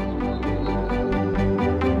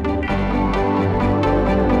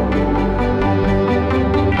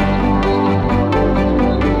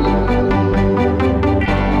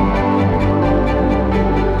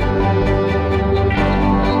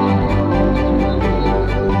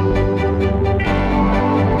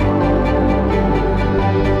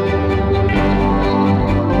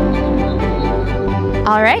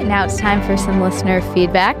 All right, now it's time for some listener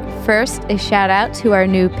feedback. First, a shout out to our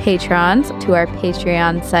new patrons, to our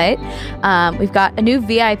Patreon site. We've got a new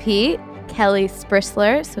VIP, Kelly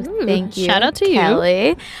Sprisler. So thank you, shout out to Kelly.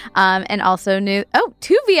 you. And also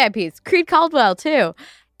two VIPs, Creed Caldwell too.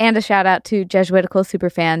 And a shout out to Jesuitical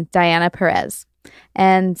superfan Diana Perez.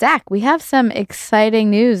 And Zach, we have some exciting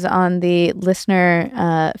news on the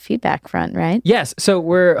listener feedback front, right? Yes. So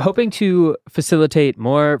we're hoping to facilitate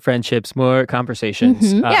more friendships, more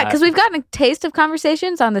conversations. Mm-hmm. Yeah, because we've gotten a taste of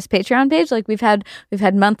conversations on this Patreon page. Like we've had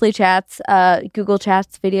monthly chats, Google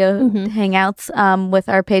Chats, video hangouts with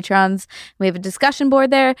our patrons. We have a discussion board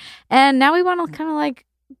there, and now we want to kind of like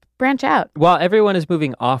branch out. While everyone is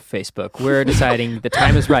moving off Facebook, we're deciding the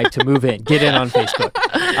time is right to move in, get in on Facebook.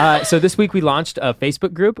 So this week we launched a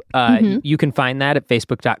Facebook group. You can find that at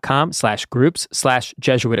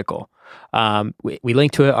facebook.com/groups/Jesuitical. We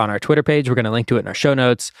link to it on our Twitter page. We're going to link to it in our show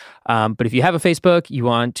notes. But if you have a Facebook, you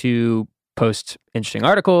want to post interesting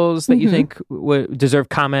articles that you think deserve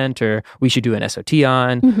comment or we should do an SOT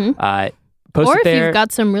on, post or it there. If you've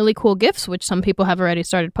got some really cool gifts, which some people have already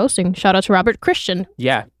started posting. Shout out to Robert Christian.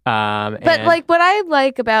 Yeah. But like what I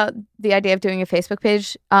like about the idea of doing a Facebook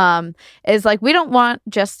page is like we don't want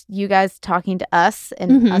just you guys talking to us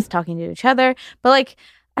and us talking to each other. But like,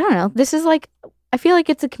 I don't know, this is like, I feel like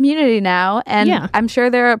it's a community now, and I'm sure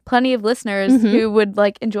there are plenty of listeners who would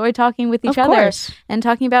like enjoy talking with each other and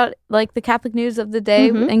talking about like the Catholic news of the day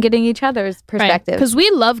and getting each other's perspective. Because we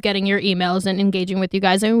love getting your emails and engaging with you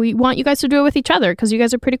guys, and we want you guys to do it with each other because you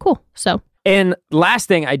guys are pretty cool. So, and last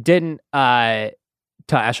thing, I didn't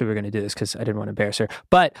tell Ashley we were going to do this because I didn't want to embarrass her,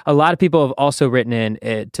 but a lot of people have also written in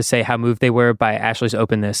to say how moved they were by Ashley's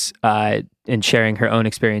openness in sharing her own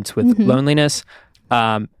experience with loneliness.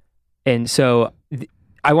 And so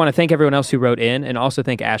I want to thank everyone else who wrote in and also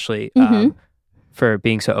thank Ashley for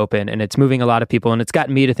being so open. And it's moving a lot of people. And it's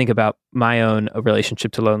gotten me to think about my own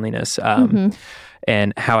relationship to loneliness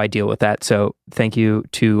and how I deal with that. So thank you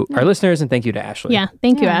to our listeners and thank you to Ashley. Yeah,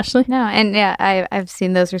 thank you, Ashley. No, and I've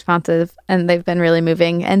seen those responses and they've been really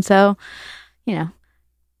moving. And so, you know,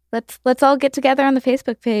 let's all get together on the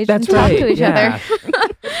Facebook page and talk to each other.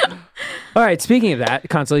 All right, speaking of that,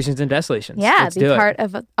 consolations and desolations. Yeah, Let's the part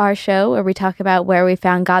of our show where we talk about where we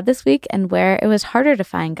found God this week and where it was harder to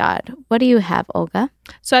find God. What do you have, Olga?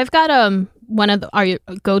 So I've got one of our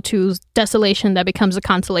go-tos, desolation that becomes a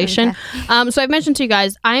consolation. Okay. So I've mentioned to you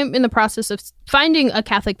guys, I'm in the process of finding a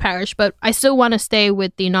Catholic parish, but I still want to stay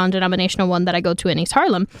with the non-denominational one that I go to in East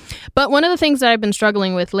Harlem. But one of the things that I've been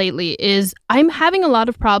struggling with lately is I'm having a lot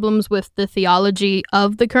of problems with the theology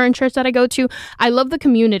of the current church that I go to. I love the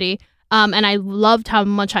community. And I loved how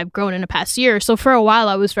much I've grown in the past year. So for a while,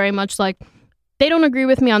 I was very much like, they don't agree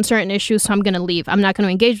with me on certain issues, so I'm going to leave. I'm not going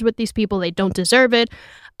to engage with these people. They don't deserve it.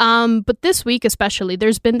 But this week especially,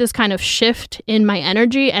 there's been this kind of shift in my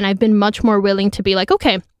energy, and I've been much more willing to be like,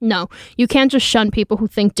 okay, no, you can't just shun people who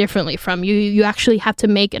think differently from you. You actually have to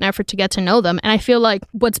make an effort to get to know them. And I feel like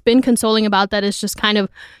what's been consoling about that is just kind of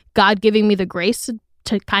God giving me the grace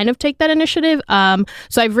to kind of take that initiative. So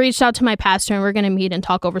I've reached out to my pastor and we're going to meet and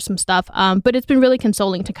talk over some stuff. But it's been really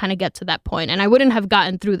consoling to kind of get to that point. And I wouldn't have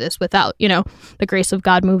gotten through this without, the grace of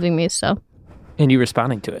God moving me. So. And you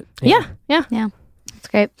responding to it. Yeah. That's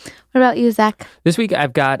great. What about you, Zach? This week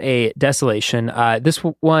I've got a desolation. This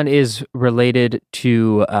one is related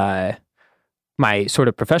to my sort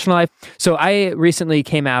of professional life. So I recently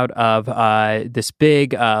came out of this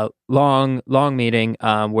big, long meeting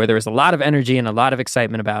where there was a lot of energy and a lot of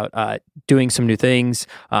excitement about doing some new things,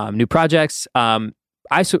 new projects.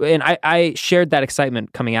 I shared that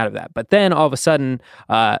excitement coming out of that. But then all of a sudden,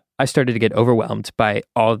 I started to get overwhelmed by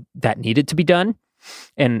all that needed to be done.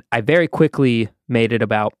 And I very quickly made it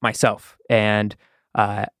about myself and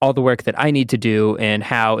all the work that I need to do, and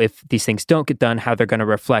how, if these things don't get done, how they're going to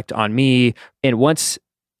reflect on me. And once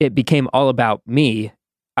it became all about me,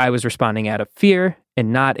 I was responding out of fear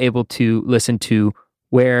and not able to listen to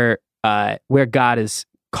where God is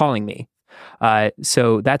calling me.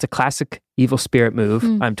 So that's a classic evil spirit move,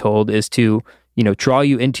 I'm told, is to, draw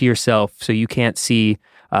you into yourself so you can't see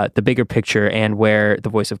the bigger picture and where the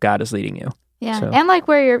voice of God is leading you. Yeah. So. And like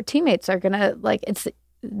where your teammates are going to, like, it's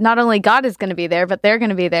not only God is going to be there, but they're going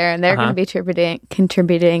to be there, and they're going to be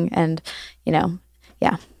contributing and,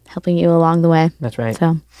 helping you along the way. That's right.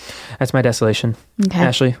 So that's my desolation. Okay.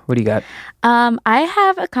 Ashley, what do you got? I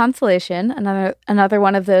have a consolation, another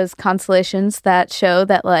one of those consolations that show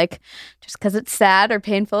that, like, just because it's sad or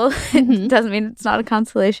painful, it doesn't mean it's not a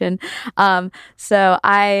consolation. So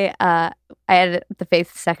I edit the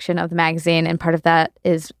faith section of the magazine, and part of that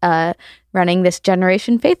is running this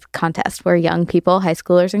Generation Faith contest where young people, high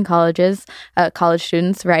schoolers and college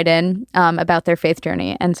students write in about their faith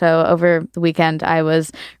journey. And so over the weekend, I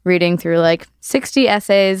was reading through like 60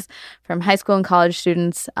 essays from high school and college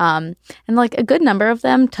students. And like a good number of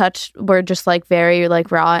them were just like very like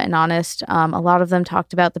raw and honest. A lot of them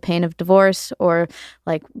talked about the pain of divorce or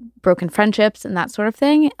like broken friendships and that sort of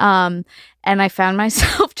thing. And I found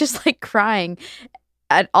myself just like crying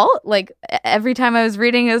at all, like every time I was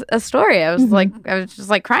reading a story, I was just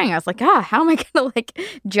like crying. I was like, how am I gonna like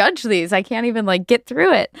judge these? I can't even like get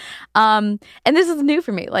through it. And this is new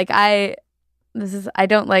for me. Like I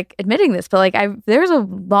don't like admitting this, but like there's a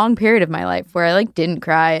long period of my life where I like didn't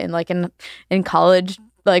cry, and like in college,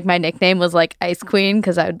 like my nickname was like Ice Queen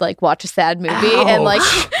because I would like watch a sad movie and like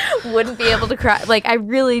wouldn't be able to cry. Like I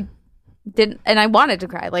really didn't, and I wanted to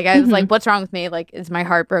cry. Like I was like, what's wrong with me? Like, is my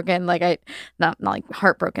heart broken? Like not like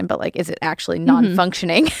heartbroken, but like, is it actually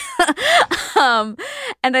non-functioning?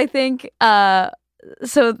 And I think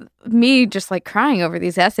so me just like crying over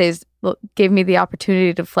these essays gave me the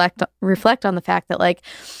opportunity to reflect on the fact that like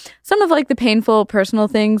some of like the painful personal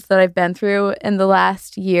things that I've been through in the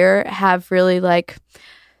last year have really like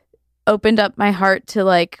opened up my heart to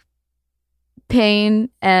like pain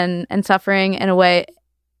and suffering in a way.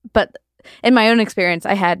 But in my own experience,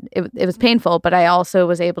 it was painful, but I also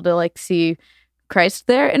was able to like see Christ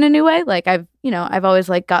there in a new way. Like I've always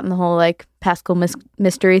like gotten the whole like Paschal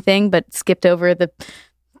mystery thing, but skipped over the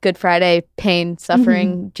Good Friday pain,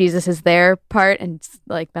 suffering, Jesus is there part, and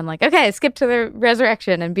like been like, okay, skip to the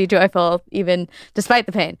resurrection and be joyful even despite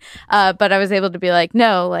the pain. But I was able to be like,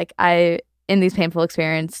 no, like in these painful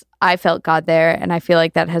experience, I felt God there, and I feel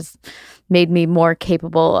like that has made me more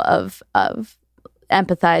capable of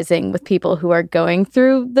empathizing with people who are going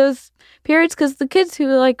through those periods, because the kids who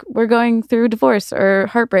like were going through divorce or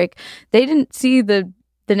heartbreak, they didn't see the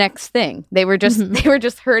next thing. They were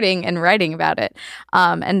just hurting and writing about it.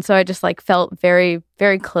 And so I just like felt very,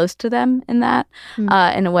 very close to them in that,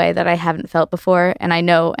 in a way that I haven't felt before. And I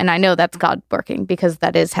know that's God working, because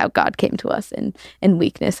that is how God came to us in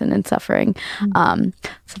weakness and in suffering. So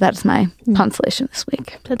that's my consolation this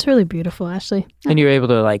week. That's really beautiful, Ashley. And you're able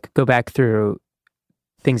to like go back through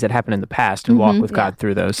things that happened in the past and walk with God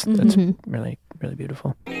through those. That's really, really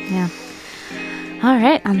beautiful. Yeah. All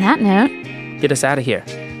right. On that note, get us out of here.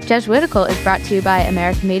 Jesuitical is brought to you by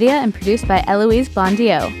American Media and produced by Eloise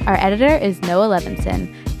Blondio. Our editor is Noah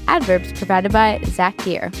Levinson. Adverbs provided by Zach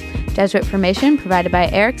Gear. Jesuit formation provided by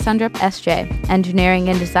Eric Sundrup SJ. Engineering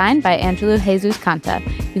and design by Angelo Jesus Canta.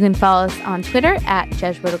 You can follow us on Twitter at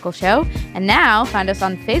Jesuitical Show. And now find us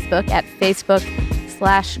on Facebook at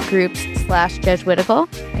Facebook/groups/Jesuitical.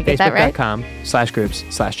 I get that right?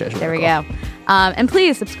 Facebook.com/groups/Jesuitical. There we go. And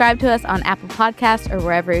please subscribe to us on Apple Podcasts or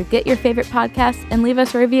wherever you get your favorite podcasts, and leave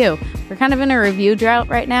us a review. We're kind of in a review drought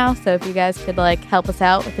right now, so if you guys could like help us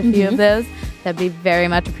out with a few of those, that'd be very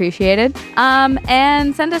much appreciated.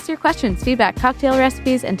 And send us your questions, feedback, cocktail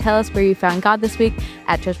recipes, and tell us where you found God this week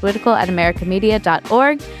at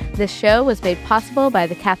jesuitical@americamedia.org. This show was made possible by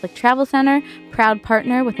the Catholic Travel Center, proud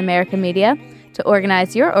partner with America Media. To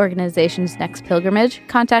organize your organization's next pilgrimage,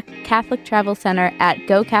 contact Catholic Travel Center at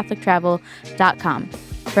gocatholictravel.com.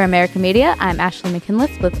 For America Media, I'm Ashley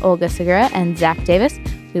McKinless with Olga Segura and Zach Davis.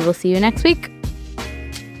 We will see you next week.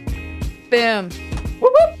 Boom.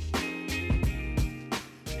 Whoop, whoop.